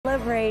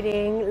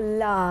Celebrating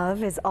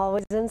love is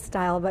always in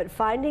style, but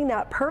finding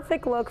that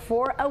perfect look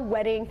for a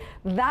wedding,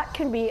 that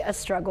can be a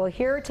struggle.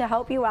 Here to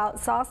help you out,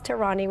 Sas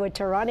Terani with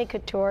Terani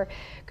Couture.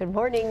 Good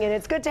morning, and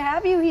it's good to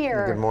have you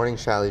here. Good morning,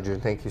 Shelly June.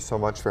 Thank you so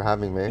much for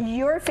having me.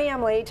 Your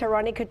family,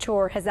 Terani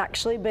Couture, has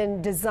actually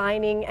been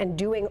designing and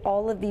doing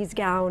all of these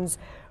gowns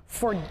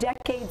for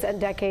decades and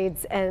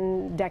decades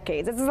and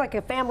decades. This is like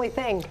a family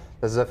thing.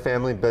 This is a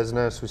family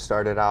business. We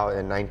started out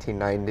in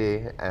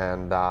 1990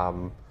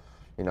 and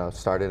you know,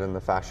 started in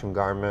the fashion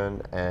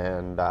garment,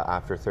 and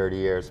after 30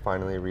 years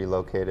finally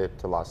relocated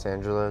to Los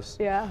Angeles,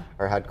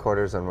 our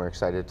headquarters, and we're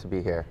excited to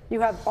be here.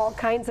 You have all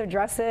kinds of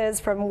dresses,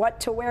 from what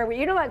to wear.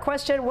 You know that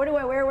question, what do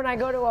I wear when I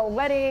go to a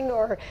wedding,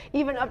 or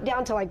even up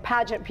down to like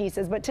pageant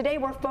pieces. But today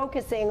we're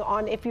focusing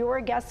on if you're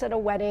a guest at a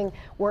wedding.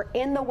 We're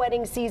in the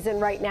wedding season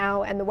right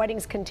now, and the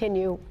weddings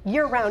continue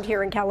year-round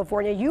here in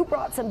California. You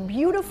brought some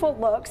beautiful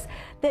looks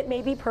that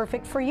may be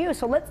perfect for you.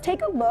 So let's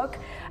take a look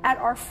at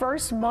our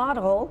first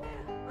model.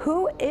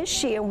 Who is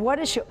she and what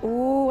is she?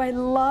 Ooh, I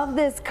love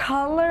this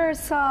color,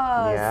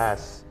 Sas.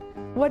 Yes.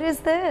 What is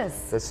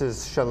this? This is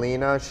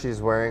Shalina.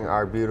 She's wearing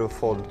our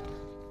beautiful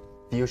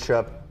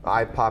fuchsia,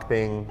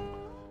 eye-popping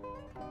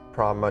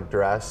Prama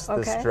dress.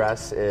 Okay. This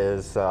dress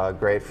is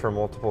great for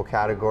multiple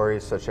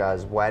categories, such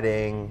as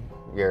wedding,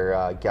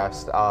 your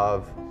guest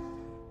of,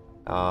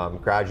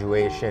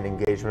 graduation,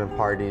 engagement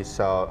parties.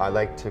 So I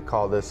like to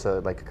call this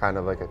like kind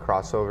of like a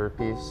crossover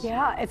piece.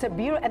 Yeah, it's a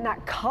beautiful, and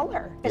that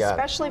color,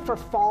 especially for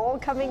fall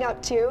coming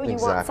up too. You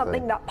want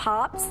something that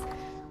pops.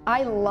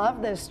 I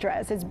love this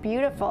dress. It's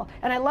beautiful.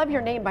 And I love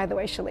your name, by the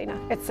way, Shalina.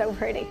 It's so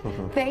pretty.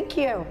 Thank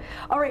you.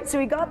 All right, so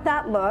we got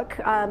that look.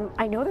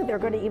 I know that they're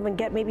going to even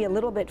get maybe a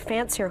little bit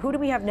fancier. Who do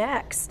we have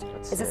next?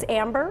 Is this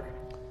Amber?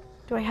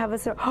 Do I have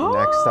this?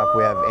 Next up,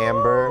 we have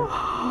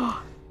Amber.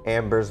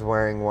 Amber's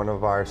wearing one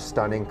of our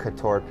stunning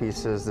couture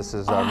pieces. This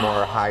is our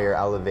more higher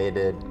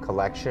elevated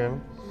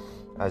collection.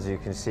 As you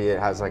can see, it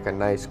has like a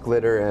nice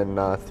glitter and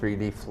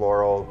 3D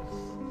floral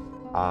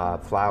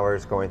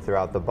flowers going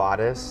throughout the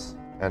bodice.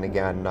 And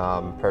again,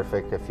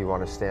 perfect if you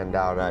want to stand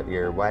out at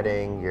your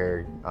wedding,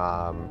 your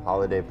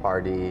holiday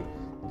party,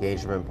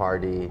 engagement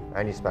party,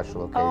 any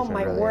special occasion. Oh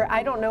my word,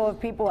 I don't know if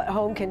people at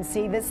home can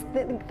see. This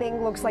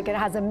thing looks like it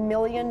has a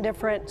million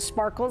different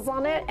sparkles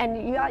on it,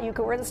 and yeah, you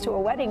could wear this to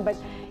a wedding, but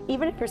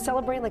even if you're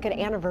celebrating like an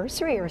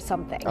anniversary or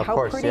something. Of how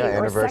course, pretty, yeah, or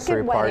anniversary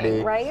second party,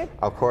 wedding, right?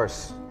 Of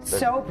course.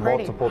 So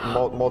pretty.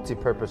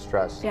 Multi-purpose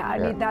dress. Yeah, I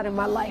need that in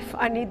my life.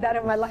 I need that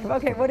in my life.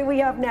 Okay, what do we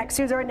have next?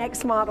 Who's our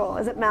next model?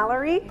 Is it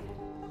Mallory?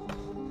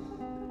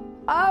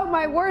 Oh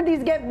my word,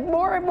 these get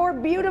more and more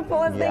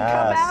beautiful as they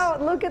come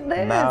out. Look at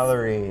this.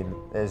 Mallory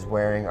is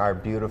wearing our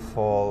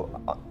beautiful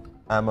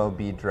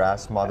MOB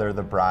dress, Mother of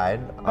the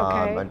Bride.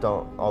 I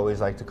don't always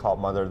like to call it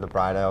Mother of the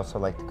Bride. I also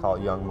like to call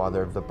it Young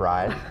Mother of the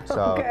Bride.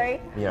 So,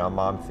 you know,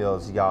 mom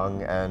feels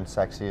young and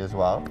sexy as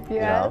well.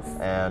 Yes. You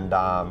know?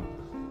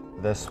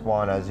 And this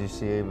one, as you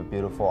see,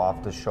 beautiful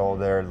off the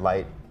shoulder,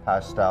 light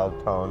pastel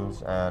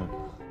tones. And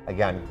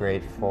again,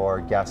 great for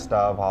guest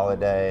of,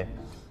 holiday,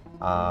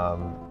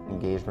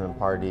 engagement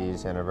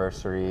parties,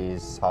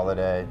 anniversaries,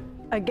 holiday.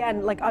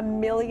 Again, like a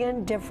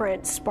million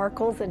different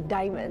sparkles and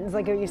diamonds.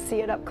 Like when you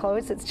see it up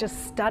close, it's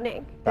just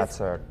stunning.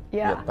 That's our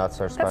that's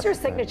our That's your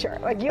signature.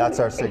 Like that's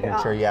our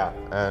signature, yeah.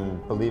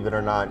 And believe it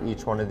or not,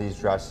 each one of these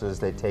dresses,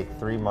 they take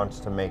 3 months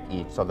to make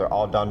each, so they're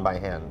all done by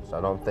hand. So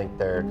I don't think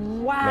they're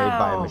made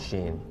by a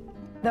machine.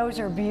 Those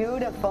are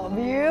beautiful,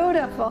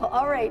 beautiful.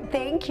 All right,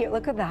 thank you.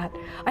 Look at that.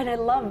 And I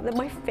love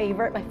my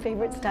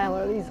favorite style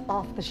are these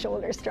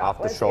off-the-shoulder strapless.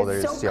 Off the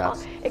shoulders,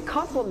 yes. It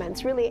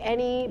complements really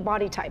any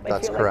body type. I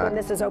feel like when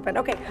this is open.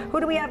 Okay, who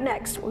do we have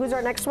next? Who's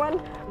our next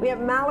one? We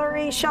have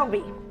Mallory,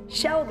 Shelby.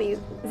 Shelby, is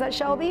that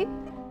Shelby?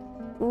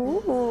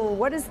 Ooh,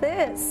 what is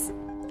this?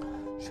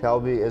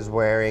 Shelby is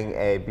wearing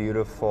a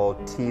beautiful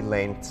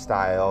T-length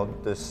style.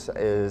 This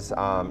is in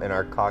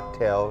our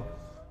cocktail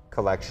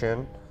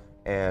collection.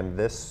 And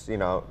this, you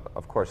know,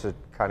 of course, it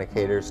kind of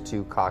caters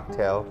to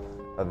cocktail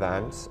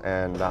events.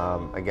 And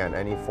again,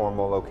 any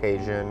formal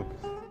occasion.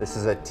 This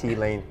is a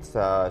T-length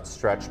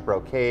stretch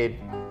brocade,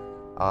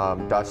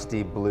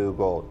 dusty blue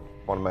gold.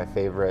 One of my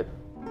favorite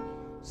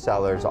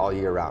sellers all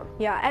year round.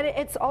 Yeah, and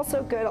it's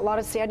also good. A lot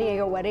of San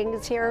Diego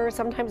weddings here,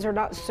 sometimes they're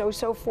not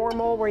so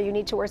formal where you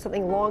need to wear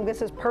something long.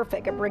 This is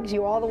perfect. It brings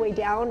you all the way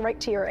down right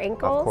to your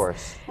ankles. Of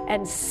course.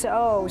 And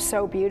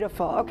so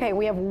beautiful. Okay,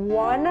 we have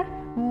one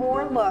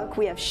more look.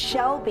 We have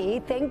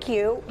Shelby. Thank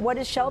you. What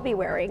is Shelby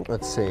wearing?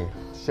 Let's see.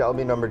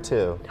 Shelby number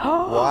 2.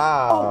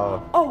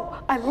 Wow.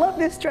 Oh, I love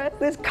this dress.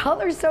 This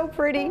color's so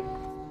pretty.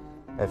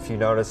 If you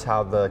notice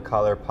how the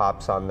color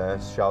pops on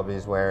this,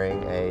 Shelby's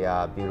wearing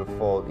a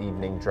beautiful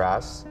evening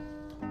dress.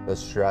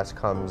 This dress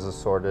comes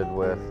assorted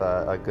with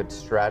a good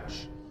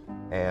stretch,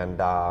 and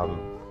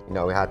you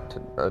know, we had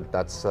to,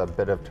 that's a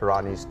bit of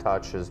Terani's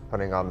touch, is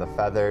putting on the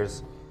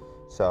feathers.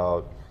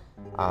 So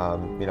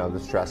You know,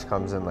 this dress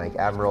comes in like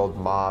emerald,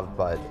 mauve,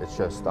 but it's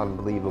just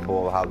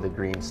unbelievable how the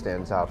green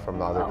stands out from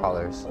the other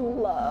colors.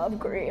 Love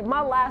green.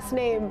 My last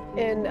name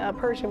in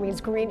Persian means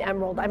green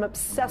emerald. I'm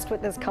obsessed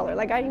with this color.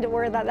 Like, I need to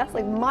wear that. That's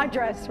like my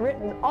dress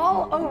written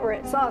all over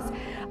it. Sas,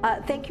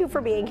 thank you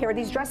for being here.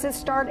 These dresses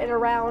start at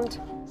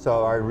around...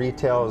 So our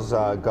retails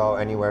go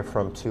anywhere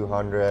from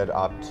 200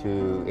 up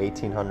to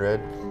 1800.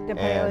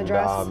 Depending on the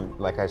dress.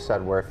 Like I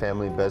said, we're a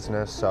family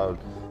business, so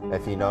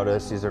if you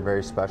notice, these are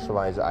very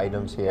specialized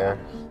items here,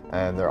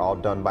 and they're all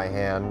done by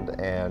hand,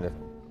 and if,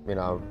 you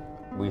know,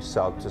 we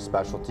sell to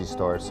specialty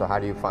stores. So how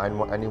do you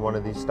find any one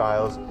of these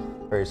styles?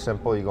 Very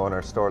simple. You go on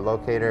our store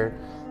locator,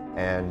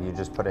 and you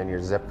just put in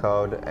your zip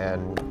code,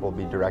 and we'll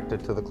be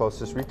directed to the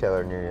closest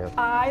retailer near you.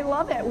 I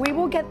love it. We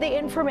will get the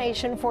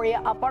information for you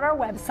up on our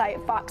website,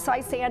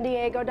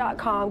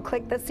 foxeyesandiego.com.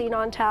 Click the Scene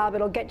On tab.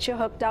 It'll get you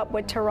hooked up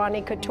with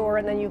Terani Couture,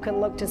 and then you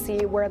can look to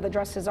see where the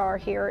dresses are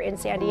here in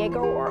San Diego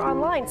or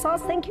online.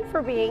 Sas, thank you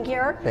for being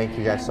here. Thank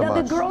you guys so much.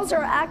 Now, the girls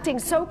are acting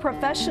so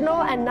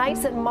professional and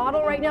nice and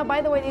model right now.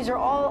 By the way, these are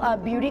all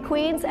beauty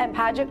queens and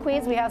pageant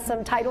queens. We have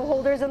some title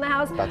holders in the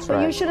house. That's but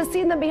right. You should have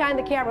seen them behind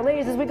the camera.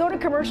 Ladies, as we go to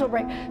commercial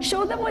break,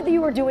 show them what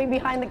you were doing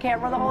behind the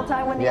camera the whole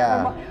time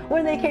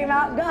when they came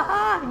out.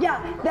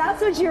 Yeah,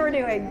 that's what you were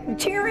doing,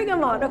 cheering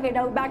them on. Okay,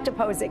 now back to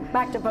posing.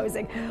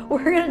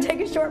 We're going to take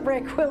a short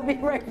break. We'll be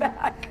right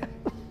back.